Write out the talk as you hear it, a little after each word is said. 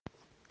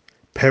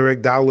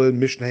Perek Daled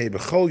Mishnah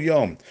B'chol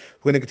Yom.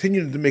 We're going to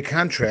continue to make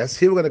contrasts.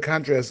 Here we're going to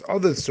contrast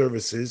other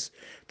services,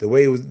 the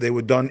way they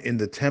were done in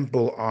the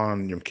temple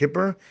on Yom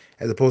Kippur,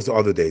 as opposed to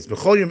other days.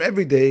 B'chol Yom,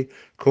 every day,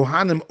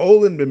 Kohanim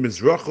Olin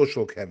b'mizracho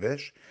shel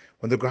kevesh.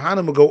 When the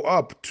Kohanim would go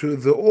up to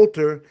the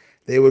altar,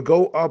 they would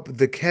go up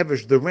the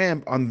kevesh, the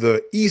ramp, on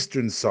the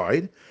eastern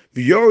side.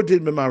 V'yorodid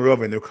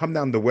b'marav, and they would come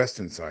down the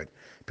western side.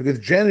 Because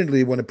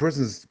generally, when a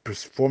person is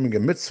performing a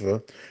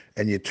mitzvah,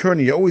 and you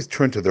always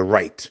turn to the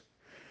right.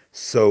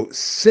 So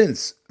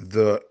since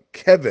the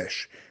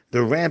kevesh,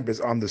 the ramp,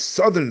 is on the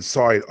southern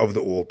side of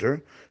the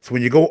altar, so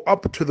when you go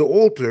up to the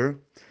altar,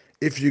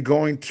 if you're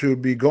going to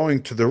be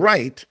going to the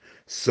right,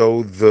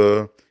 so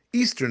the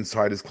eastern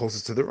side is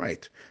closest to the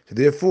right. So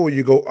therefore,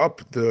 you go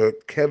up the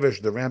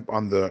kevesh, the ramp,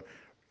 on the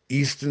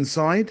eastern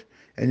side,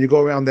 and you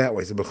go around that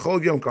way. So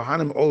b'chol yom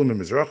kohanim olim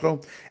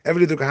mizracho.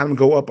 Every day the kohanim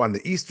go up on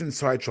the eastern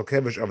side shel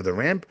kevesh of the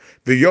ramp.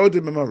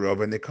 V'yodim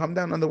b'marov, and they come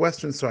down on the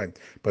western side.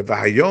 But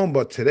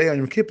today on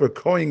Yom Kippur,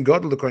 Kohen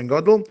Gadol, the Kohen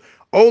Gadol,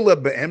 ola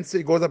be'emtze,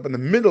 he goes up in the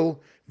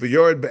middle.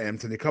 V'yored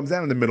be'emtze, and he comes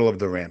down in the middle of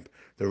the ramp.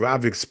 The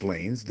Rav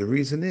explains the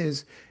reason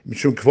is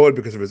mishum kvod,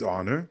 because of his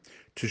honor,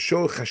 to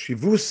show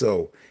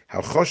chashivuso,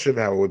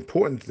 how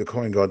important the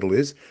Kohen Gadol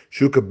is.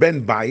 Shuka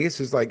ben bayis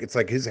is it's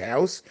like his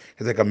house.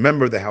 He's like a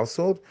member of the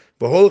household.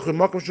 But he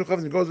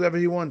goes wherever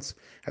he wants,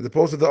 as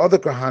opposed to the other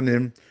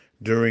Kohanim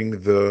during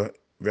the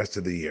rest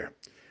of the year.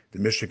 The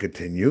Mishnah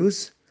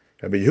continues.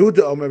 Rabbi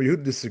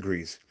Yehuda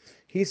disagrees.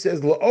 He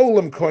says,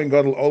 "La'olam Kohen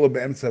Gadol olam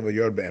be'emtza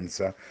v'yor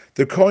be'emtza."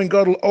 The Kohen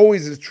Gadol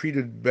always is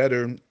treated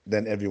better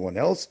than everyone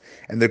else,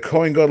 and the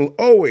Kohen Gadol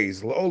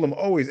always, la'olam,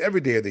 always,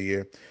 every day of the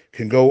year,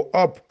 can go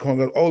up. Kohen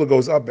Gadol olam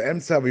goes up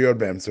be'emtza v'yor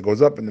be'emtza,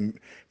 goes up from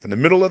the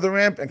middle of the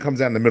ramp and comes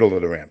down the middle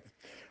of the ramp.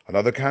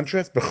 Another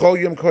contrast: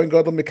 B'chol yom Kohen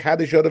Gadol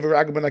mikadesh yadav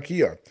v'ragav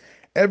b'nakiyah.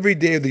 Every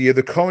day of the year,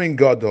 the Kohen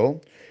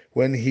Gadol,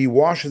 when he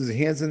washes his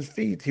hands and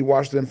feet, he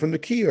washes them from the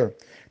kiyah,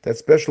 that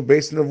special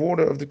basin of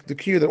water of the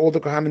kiyah that all the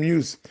Kohanim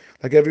use,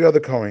 like every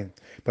other Kohen.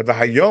 But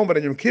in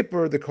Yom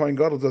Kippur, the Kohen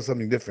Gadol does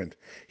something different.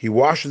 He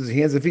washes his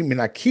hands and feet,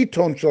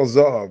 minakiton shel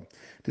zahav,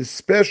 this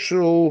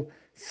special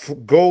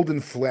golden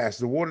flask,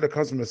 the water that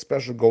comes from a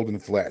special golden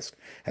flask.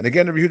 And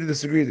again, Rabbi Yehuda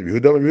disagrees. Rabbi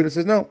Yehuda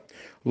says no.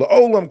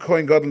 La'olam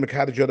Kohen Gadol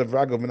mekadosh yadav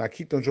v'ragav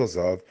minakiton shel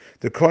zahav.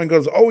 The Kohen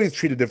Gadol is always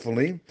treated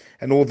differently,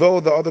 and although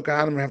the other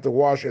Kohanim have to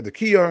wash at the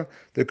kiyah,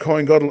 the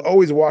Kohen Gadol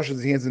always washes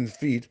his hands and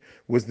feet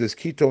with this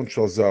kiton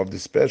shel zahav, the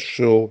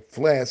special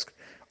flask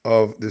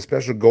of the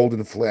special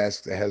golden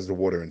flask that has the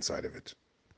water inside of it.